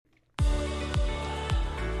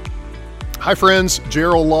Hi friends,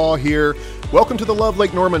 Gerald Law here. Welcome to the Love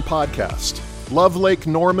Lake Norman podcast. Love Lake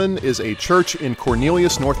Norman is a church in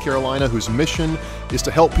Cornelius, North Carolina, whose mission is to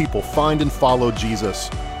help people find and follow Jesus.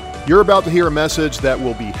 You're about to hear a message that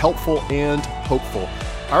will be helpful and hopeful.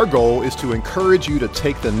 Our goal is to encourage you to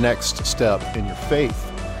take the next step in your faith.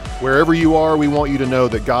 Wherever you are, we want you to know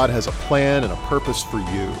that God has a plan and a purpose for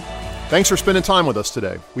you. Thanks for spending time with us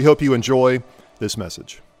today. We hope you enjoy this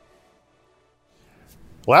message.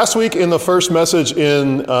 Last week in the first message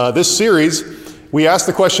in this series, we asked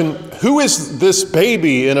the question, who is this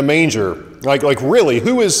baby in a manger? Like really,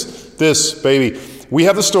 who is this baby? We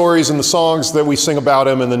have the stories and the songs that we sing about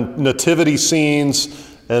him and the nativity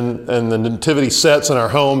scenes and the nativity sets in our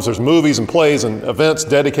homes. There's movies and plays and events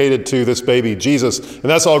dedicated to this baby, Jesus. And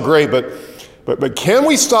that's all great, but can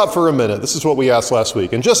we stop for a minute? This is what we asked last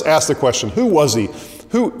week. And just ask the question, who was he?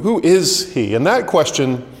 Who is he? And that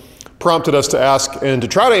question prompted us to ask and to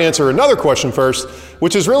try to answer another question first,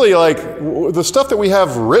 which is really like the stuff that we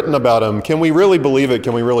have written about him. Can we really believe it?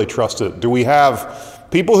 Can we really trust it? Do we have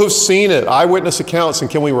people who've seen it, eyewitness accounts, and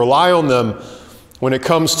can we rely on them when it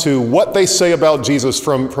comes to what they say about Jesus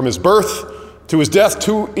from his birth to his death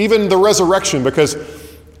to even the resurrection? Because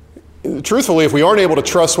truthfully, if we aren't able to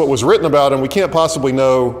trust what was written about him, we can't possibly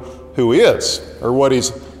know who he is or what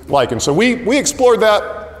he's like. And so we explored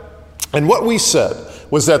that, and what we said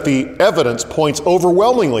was that the evidence points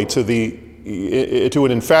overwhelmingly to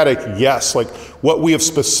an emphatic yes. Like what we have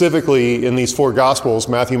specifically in these four Gospels,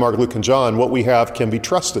 Matthew, Mark, Luke, and John, what we have can be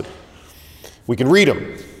trusted. We can read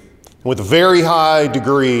them. With a very high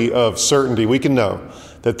degree of certainty, we can know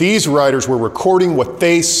that these writers were recording what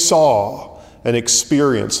they saw and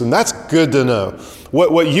experienced. And that's good to know.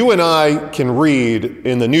 What you and I can read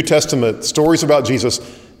in the New Testament, stories about Jesus,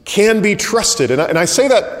 can be trusted. And I say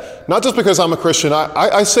that not just because I'm a Christian.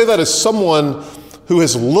 I say that as someone who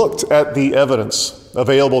has looked at the evidence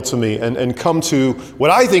available to me and come to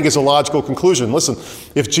what I think is a logical conclusion. Listen,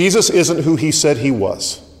 if Jesus isn't who he said he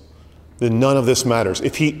was, then none of this matters.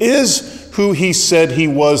 If he is who he said he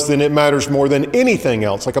was, then it matters more than anything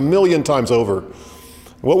else, like a million times over.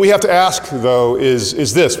 What we have to ask, though,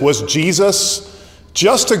 is this. Was Jesus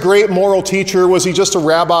just a great moral teacher? Was he just a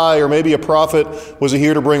rabbi or maybe a prophet? Was he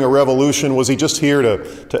here to bring a revolution? Was he just here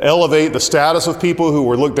to elevate the status of people who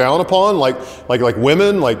were looked down upon, like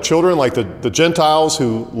women, like children, like the Gentiles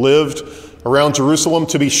who lived around Jerusalem?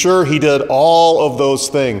 To be sure, he did all of those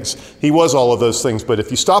things. He was all of those things. But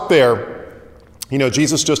if you stop there,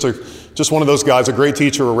 Jesus just one of those guys, a great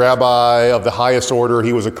teacher, a rabbi of the highest order.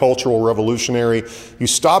 He was a cultural revolutionary. You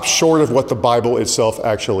stop short of what the Bible itself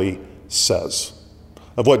actually says,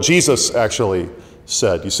 of what Jesus actually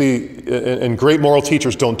said. You see, and great moral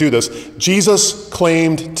teachers don't do this. Jesus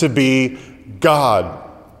claimed to be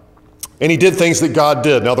God, and he did things that God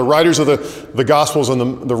did. Now, the writers of the Gospels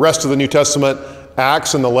and the rest of the New Testament,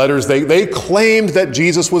 Acts and the letters, they claimed that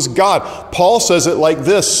Jesus was God. Paul says it like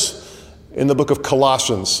this in the book of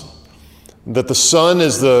Colossians, that the Son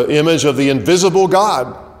is the image of the invisible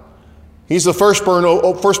God. He's the firstborn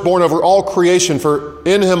over all creation, for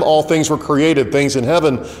in him all things were created, things in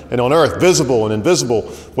heaven and on earth, visible and invisible,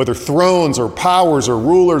 whether thrones or powers or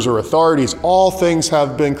rulers or authorities, all things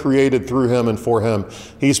have been created through him and for him.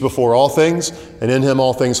 He's before all things, and in him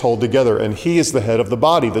all things hold together. And he is the head of the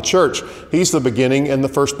body, the church. He's the beginning and the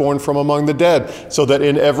firstborn from among the dead, so that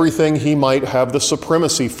in everything he might have the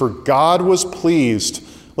supremacy. For God was pleased,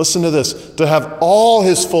 listen to this, to have all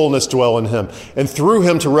his fullness dwell in him, and through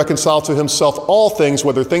him to reconcile to himself all things,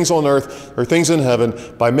 whether things on earth or things in heaven,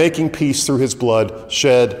 by making peace through his blood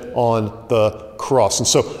shed on the cross. And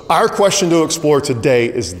so our question to explore today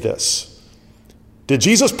is this. Did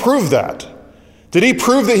Jesus prove that? Did he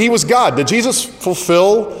prove that he was God? Did Jesus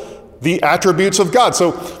fulfill the attributes of God?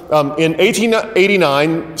 So in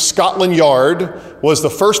 1889, Scotland Yard was the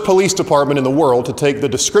first police department in the world to take the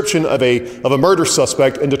description of a murder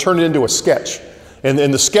suspect and to turn it into a sketch. And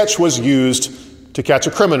the sketch was used to catch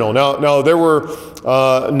a criminal. Now there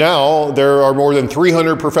are more than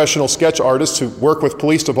 300 professional sketch artists who work with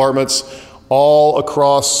police departments all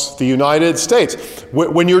across the United States.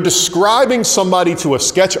 When you're describing somebody to a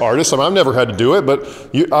sketch artist, I've never had to do it, but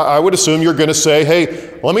I would assume you're going to say,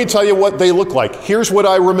 hey, let me tell you what they look like. Here's what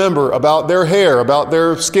I remember about their hair, about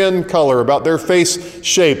their skin color, about their face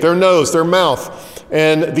shape, their nose, their mouth.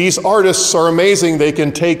 And these artists are amazing. They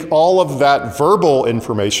can take all of that verbal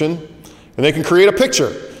information and they can create a picture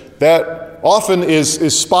that often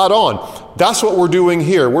is spot on. That's what we're doing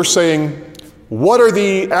here. We're saying, what are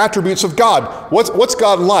the attributes of God? What's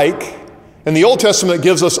God like? And the Old Testament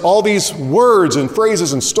gives us all these words and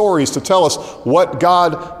phrases and stories to tell us what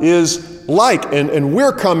God is like. And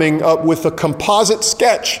we're coming up with a composite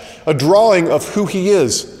sketch, a drawing of who he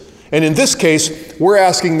is. And in this case, we're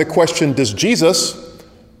asking the question, does Jesus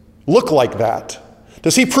look like that?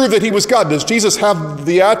 Does he prove that he was God? Does Jesus have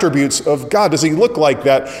the attributes of God? Does he look like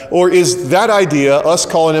that? Or is that idea, us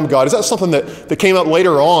calling him God, is that something that came up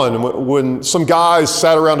later on when some guys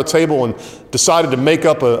sat around a table and decided to make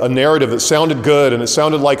up a narrative that sounded good and it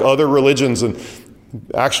sounded like other religions, and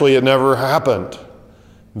actually it never happened?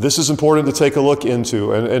 This is important to take a look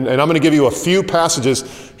into. And I'm going to give you a few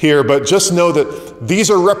passages here, but just know that these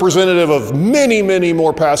are representative of many, many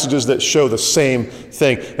more passages that show the same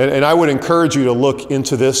thing. And I would encourage you to look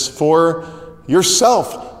into this for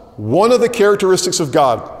yourself. One of the characteristics of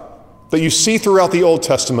God that you see throughout the Old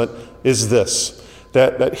Testament is this,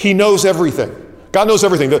 that he knows everything. God knows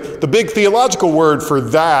everything. The big theological word for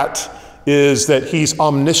that is that he's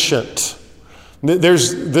omniscient.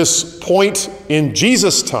 There's this point in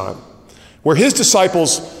Jesus' time where his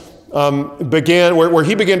disciples where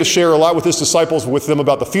he began to share a lot with his disciples, with them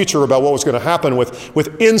about the future, about what was going to happen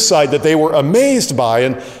with insight that they were amazed by.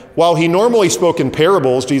 And while he normally spoke in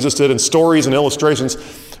parables, Jesus did, in stories and illustrations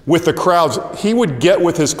with the crowds, he would get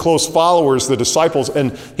with his close followers, the disciples,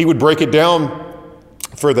 and he would break it down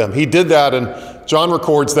for them. He did that, and John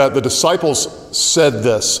records that the disciples said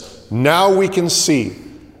this, "Now we can see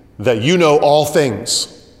that you know all things."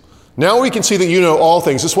 Now we can see that you know all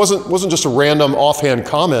things. This wasn't just a random offhand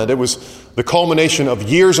comment. It was the culmination of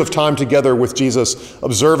years of time together with Jesus,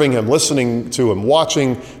 observing him, listening to him,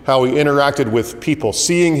 watching how he interacted with people,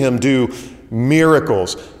 seeing him do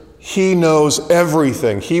miracles. He knows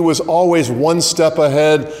everything. He was always one step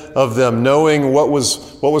ahead of them, knowing what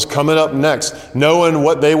was coming up next, knowing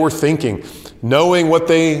what they were thinking, knowing what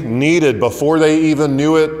they needed before they even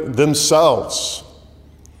knew it themselves.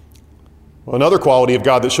 Another quality of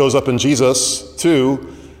God that shows up in Jesus, too,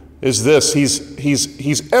 is this.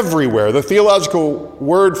 He's everywhere. The theological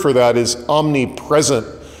word for that is omnipresent,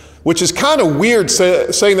 which is kind of weird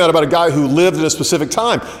saying that about a guy who lived at a specific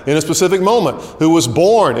time, in a specific moment, who was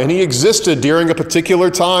born, and he existed during a particular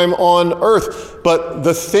time on earth. But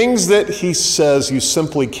the things that he says, you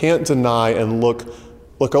simply can't deny and look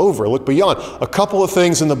beyond. A couple of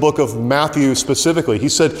things in the book of Matthew specifically. He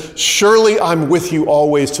said, "Surely I'm with you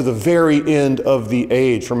always to the very end of the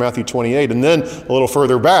age," from Matthew 28. And then a little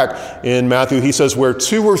further back in Matthew, he says, "Where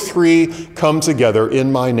 2 or 3 come together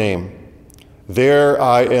in my name, there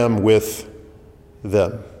I am with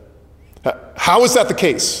them." How is that the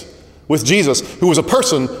case with Jesus, who was a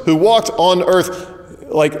person who walked on earth?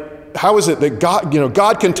 How is it that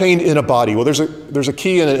God contained in a body? Well, there's a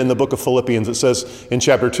key in the book of Philippians. It says in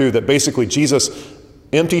chapter 2 that basically Jesus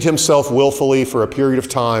emptied himself willfully for a period of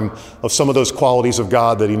time of some of those qualities of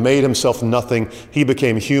God, that he made himself nothing. He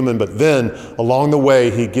became human, but then along the way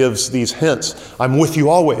he gives these hints. I'm with you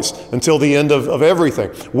always until the end of everything.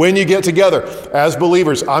 When you get together as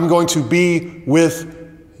believers, I'm going to be with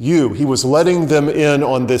you. He was letting them in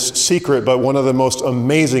on this secret, but one of the most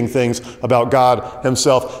amazing things about God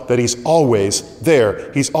himself, that he's always there.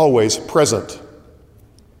 He's always present.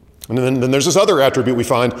 And then there's this other attribute we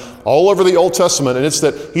find all over the Old Testament, and it's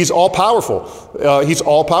that he's all-powerful. He's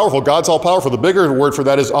all-powerful. God's all-powerful. The bigger word for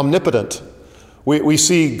that is omnipotent. We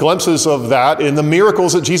see glimpses of that in the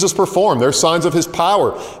miracles that Jesus performed. They're signs of his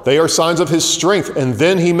power. They are signs of his strength. And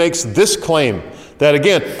then he makes this claim that,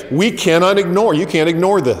 again, we cannot ignore. You can't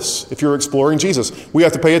ignore this if you're exploring Jesus. We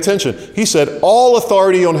have to pay attention. He said, "All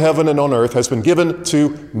authority on heaven and on earth has been given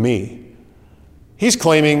to me." He's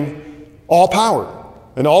claiming all power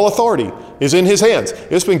and all authority is in his hands.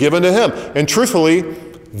 It's been given to him. And truthfully,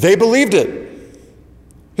 they believed it.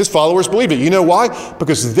 His followers believed it. You know why?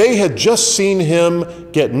 Because they had just seen him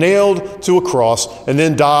get nailed to a cross and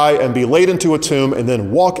then die and be laid into a tomb and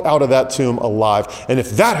then walk out of that tomb alive. And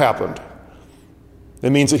if that happened,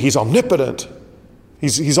 it means that he's omnipotent.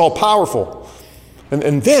 He's all-powerful.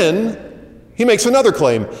 And then he makes another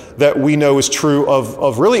claim that we know is true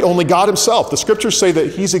of really only God himself. The scriptures say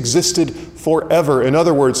that he's existed forever. In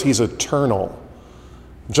other words, he's eternal.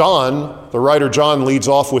 John, the writer John, leads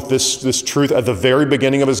off with this truth at the very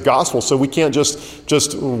beginning of his gospel, so we can't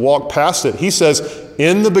just walk past it. He says,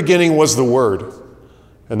 "In the beginning was the Word,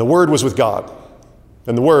 and the Word was with God,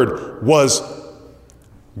 and the Word was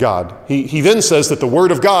God." He then says that the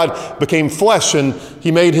Word of God became flesh, and he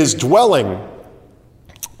made his dwelling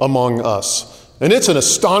among us. And it's an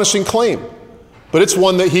astonishing claim, but it's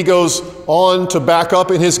one that he goes on to back up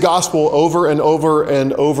in his gospel over and over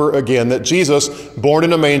and over again, that Jesus, born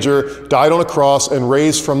in a manger, died on a cross, and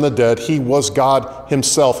raised from the dead, he was God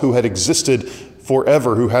himself who had existed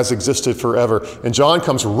forever, who has existed forever. And John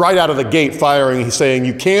comes right out of the gate firing. He's saying,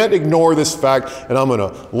 you can't ignore this fact, and I'm going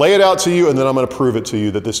to lay it out to you, and then I'm going to prove it to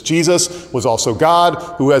you, that this Jesus was also God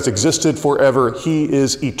who has existed forever. He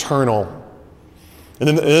is eternal.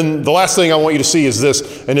 And then the last thing I want you to see is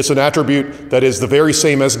this, and it's an attribute that is the very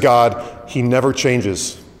same as God. He never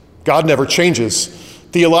changes. God never changes.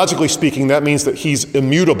 Theologically speaking, that means that he's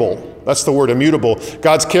immutable. That's the word, immutable.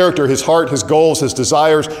 God's character, his heart, his goals, his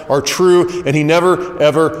desires are true, and he never,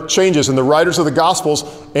 ever changes. And the writers of the Gospels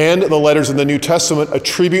and the letters in the New Testament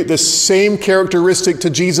attribute this same characteristic to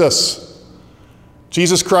Jesus.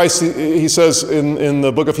 Jesus Christ, he says in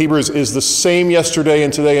the book of Hebrews, is the same yesterday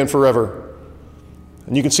and today and forever.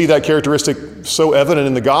 And you can see that characteristic so evident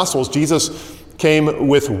in the Gospels. Jesus came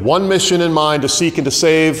with one mission in mind, to seek and to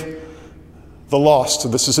save the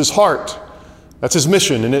lost. This is his heart. That's his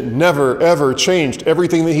mission, and it never, ever changed.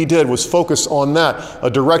 Everything that he did was focused on that, a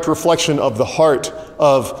direct reflection of the heart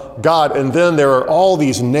of God. And then there are all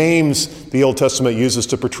these names the Old Testament uses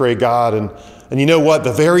to portray God. And you know what?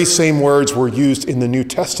 The very same words were used in the New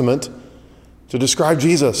Testament to describe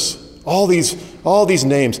Jesus. All these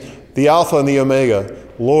names, the Alpha and the Omega,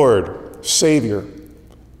 Lord, Savior,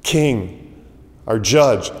 King, our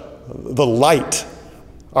Judge, the Light,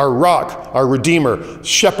 our rock, our redeemer,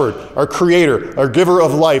 shepherd, our creator, our giver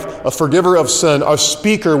of life, a forgiver of sin, our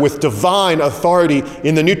speaker with divine authority.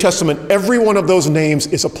 In the New Testament, every one of those names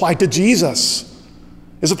is applied to Jesus.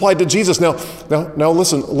 Now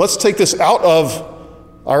listen, let's take this out of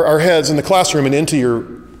our heads in the classroom and into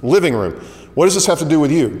your living room. What does this have to do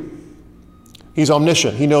with you? He's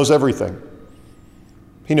omniscient. He knows everything.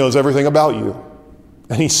 He knows everything about you.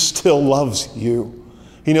 And he still loves you.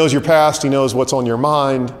 He knows your past. He knows what's on your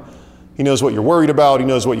mind. He knows what you're worried about. He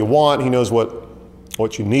knows what you want. He knows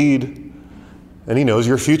what you need. And he knows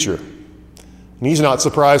your future. And he's not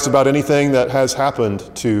surprised about anything that has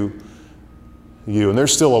happened to you. And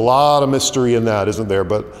there's still a lot of mystery in that, isn't there?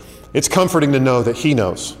 But it's comforting to know that he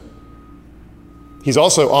knows. He's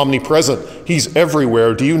also omnipresent. He's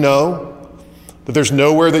everywhere. Do you know that there's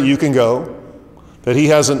nowhere that you can go that he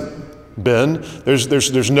hasn't been?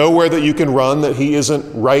 There's nowhere that you can run that he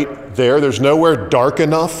isn't right there. There's nowhere dark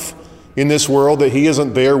enough in this world that he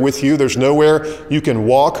isn't there with you. There's nowhere you can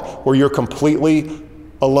walk where you're completely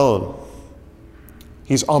alone.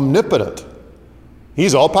 He's omnipotent.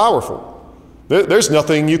 He's all-powerful. There's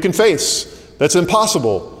nothing you can face that's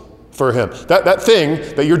impossible for him. That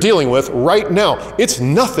thing that you're dealing with right now, it's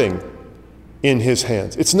nothing in his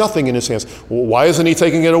hands. It's nothing in his hands. Well, why isn't he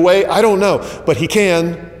taking it away? I don't know, but he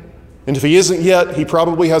can. And if he isn't yet, he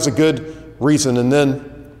probably has a good reason. And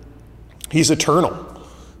then he's eternal.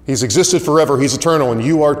 He's existed forever. He's eternal, and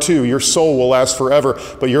you are too. Your soul will last forever.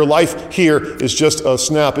 But your life here is just a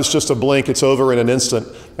snap. It's just a blink. It's over in an instant.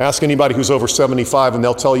 Ask anybody who's over 75, and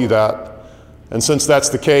they'll tell you that. And since that's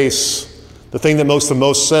the case, the thing that makes the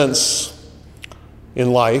most sense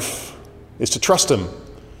in life is to trust him.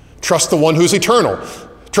 Trust the one who's eternal.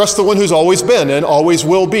 Trust the one who's always been and always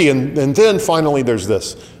will be. And then finally there's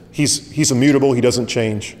this. He's immutable. He doesn't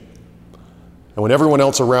change. And when everyone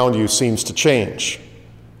else around you seems to change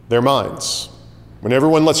their minds, when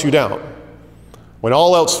everyone lets you down, when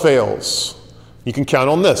all else fails, you can count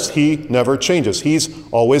on this. He never changes. He's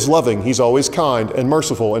always loving. He's always kind and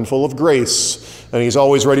merciful and full of grace. And he's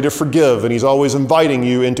always ready to forgive. And he's always inviting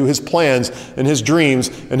you into his plans and his dreams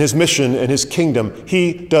and his mission and his kingdom.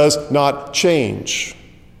 He does not change.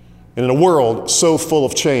 And in a world so full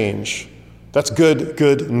of change, that's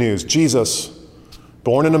good news. Jesus,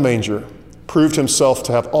 born in a manger, proved himself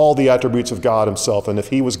to have all the attributes of God himself. And if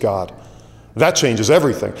he was God, that changes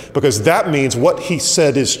everything, because that means what he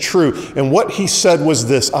said is true. And what he said was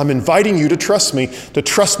this: I'm inviting you to trust me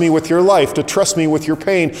with your life, to trust me with your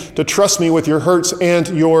pain, to trust me with your hurts and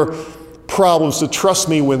your problems, to trust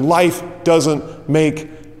me when life doesn't make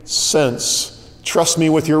sense. Trust me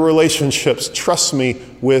with your relationships. Trust me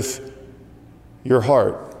with your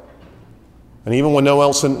heart. And even when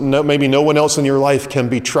maybe no one else in your life can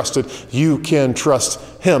be trusted, you can trust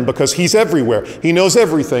him, because he's everywhere. He knows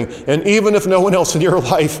everything. And even if no one else in your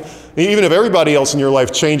life, even if everybody else in your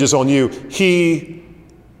life changes on you, he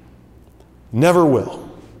never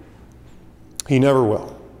will. He never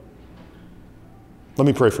will. Let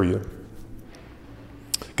me pray for you.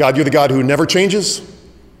 God, you're the God who never changes.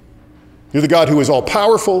 You're the God who is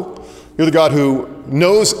all-powerful. You're the God who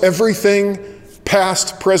knows everything,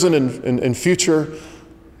 past, present, and future.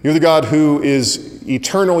 You're the God who is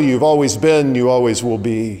eternal. You've always been. You always will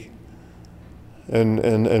be.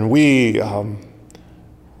 And we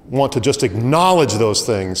want to just acknowledge those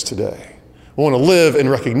things today. We want to live in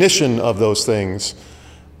recognition of those things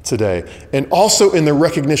today. And also in the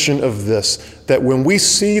recognition of this, that when we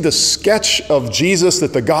see the sketch of Jesus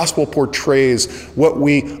that the gospel portrays, what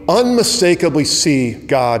we unmistakably see,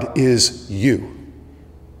 God, is you.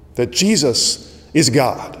 That Jesus is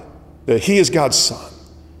God, that he is God's son.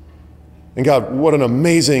 And God, what an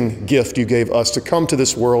amazing gift you gave us to come to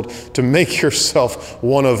this world, to make yourself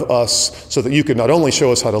one of us so that you could not only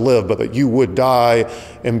show us how to live, but that you would die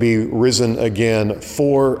and be risen again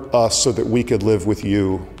for us so that we could live with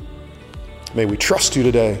you. May we trust you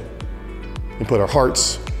today and put our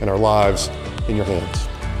hearts and our lives in your hands.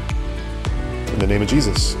 In the name of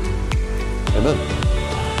Jesus, amen.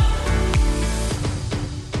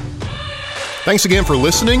 Thanks again for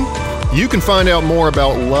listening. You can find out more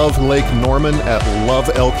about Love Lake Norman at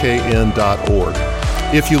lovelkn.org.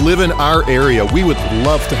 If you live in our area, we would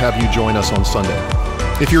love to have you join us on Sunday.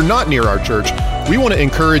 If you're not near our church, we want to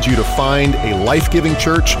encourage you to find a life-giving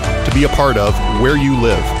church to be a part of where you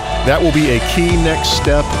live. That will be a key next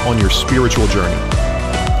step on your spiritual journey.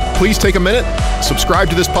 Please take a minute, subscribe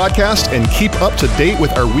to this podcast, and keep up to date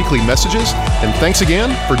with our weekly messages. And thanks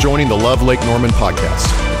again for joining the Love Lake Norman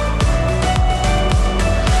podcast.